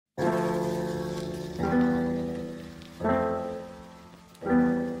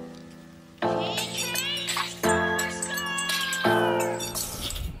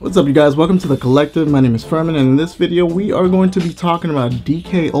What's up, you guys? Welcome to The Collective. My name is Furman, and in this video we are going to be talking about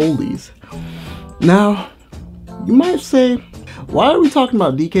DK Oldies. Now, you might say, why are we talking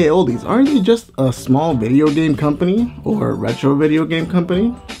about DK Oldies? Aren't they just a small video game company or a retro video game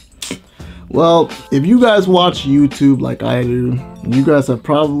company? Well, if you guys watch YouTube like I do, you guys have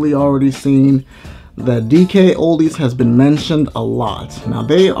probably already seen that DK Oldies has been mentioned a lot. Now,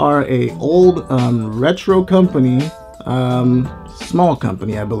 they are a old retro company, small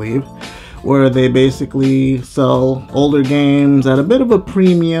company, I believe, where they basically sell older games at a bit of a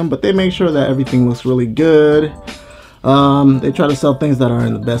premium, but they make sure that everything looks really good. They try to sell things that are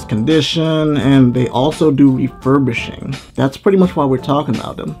in the best condition, and they also do refurbishing. That's pretty much why we're talking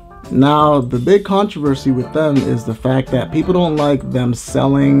about them. Now, the big controversy with them is the fact that people don't like them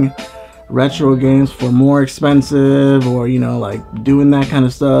selling retro games for more expensive, or like doing that kind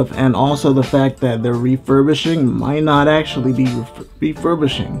of stuff, and also the fact that their refurbishing might not actually be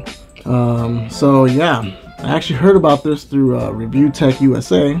refurbishing. So yeah, I actually heard about this through Review Tech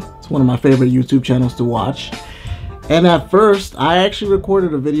USA. It's one of my favorite YouTube channels to watch. And at first, I actually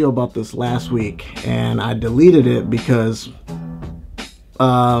recorded a video about this last week, and I deleted it because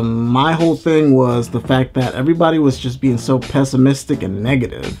my whole thing was the fact that everybody was just being so pessimistic and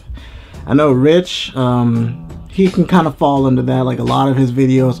negative. I know Rich, he can kind of fall into that. Like, a lot of his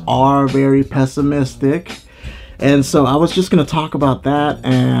videos are very pessimistic. And so I was just going to talk about that,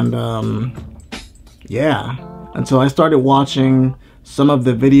 and yeah. And so I started watching some of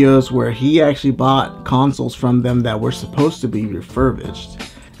the videos where he actually bought consoles from them that were supposed to be refurbished.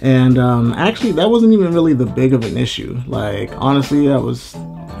 And actually, that wasn't even really the big of an issue. Like, honestly, I was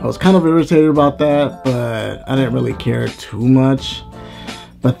kind of irritated about that, but I didn't really care too much.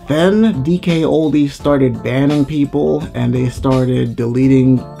 But then DK Oldies started banning people, and they started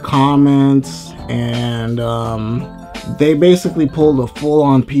deleting comments, and they basically pulled a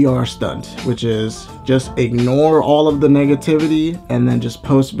full-on PR stunt, which is just ignore all of the negativity and then just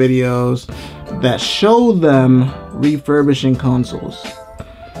post videos that show them refurbishing consoles.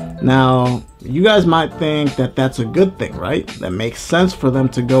 Now, you guys might think that that's a good thing, right? That makes sense for them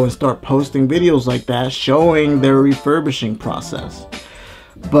to go and start posting videos like that showing their refurbishing process.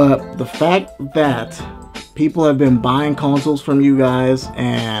 But the fact that people have been buying consoles from you guys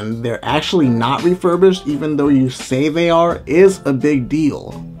and they're actually not refurbished, even though you say they are, is a big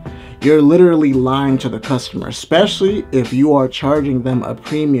deal. You're literally lying to the customer, especially if you are charging them a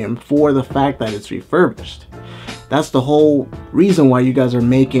premium for the fact that it's refurbished. That's the whole reason why you guys are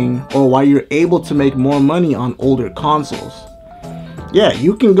making, or why you're able to make more money on older consoles. Yeah,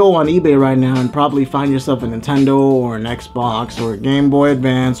 you can go on eBay right now and probably find yourself a Nintendo or an Xbox or a Game Boy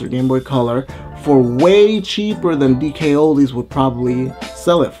Advance or Game Boy Color for way cheaper than DK Oldies would probably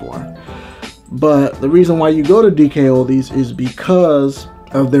sell it for. But the reason why you go to DK Oldies is because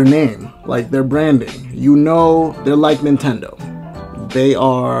of their name, like their branding. You know, they're like Nintendo. They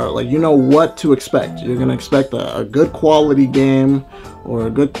are like, you know what to expect. You're gonna expect a good quality game or a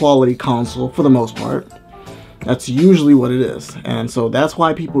good quality console for the most part. That's usually what it is, and so that's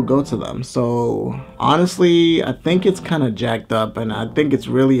why people go to them. So honestly, I think it's kind of jacked up, and I think it's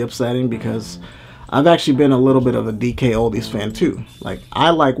really upsetting because I've actually been a little bit of a DK Oldies fan too. Like,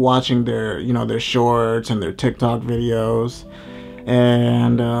 I like watching their, their shorts and their TikTok videos,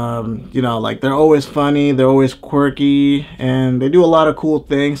 and like, they're always funny, they're always quirky, and they do a lot of cool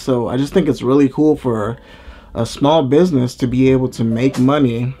things. So I just think it's really cool for a small business to be able to make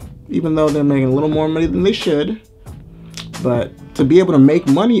money, even though they're making a little more money than they should, but to be able to make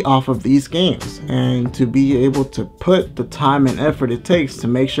money off of these games and to be able to put the time and effort it takes to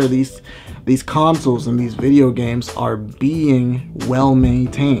make sure these consoles and these video games are being well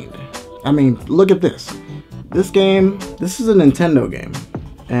maintained. I mean, look at this. This is a Nintendo game,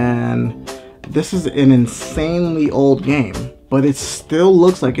 and this is an insanely old game, but it still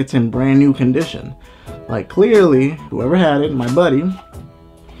looks like it's in brand new condition. Like, clearly, whoever had it, my buddy,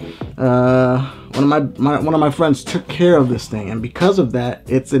 one of my friends took care of this thing, and because of that,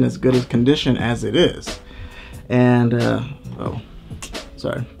 it's in as good a condition as it is. And oh,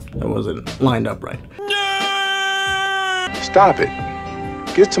 sorry, that wasn't lined up right. Stop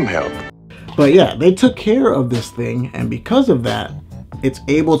it. Get some help. But yeah, they took care of this thing, and because of that, it's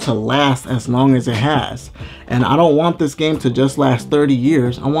able to last as long as it has. And I don't want this game to just last 30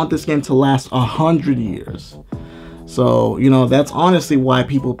 years. I want this game to last 100 years. So, that's honestly why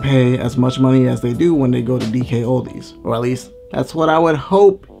people pay as much money as they do when they go to DK Oldies. Or at least, that's what I would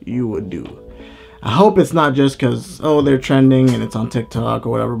hope you would do. I hope it's not just because, oh, they're trending and it's on TikTok or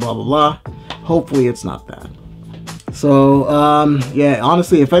whatever, blah, blah, blah. hopefully it's not that. So yeah,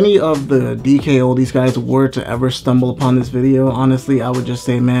 honestly, if any of the DK these guys were to ever stumble upon this video, honestly, I would just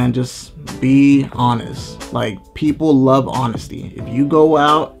say, man, just be honest. Like, people love honesty. If you go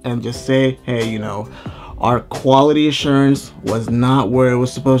out and just say, hey, you know, our quality assurance was not where it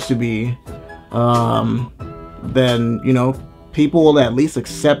was supposed to be, then, you know, people will at least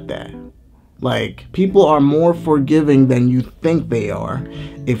accept that. Like, people are more forgiving than you think they are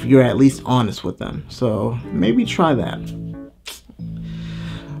if you're at least honest with them. So maybe try that.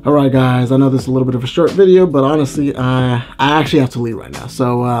 Alright guys, I know this is a little bit of a short video, but honestly, I actually have to leave right now.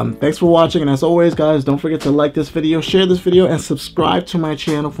 So thanks for watching, and as always guys, don't forget to like this video, share this video, and subscribe to my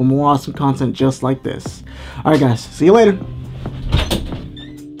channel for more awesome content just like this. Alright guys, see you later.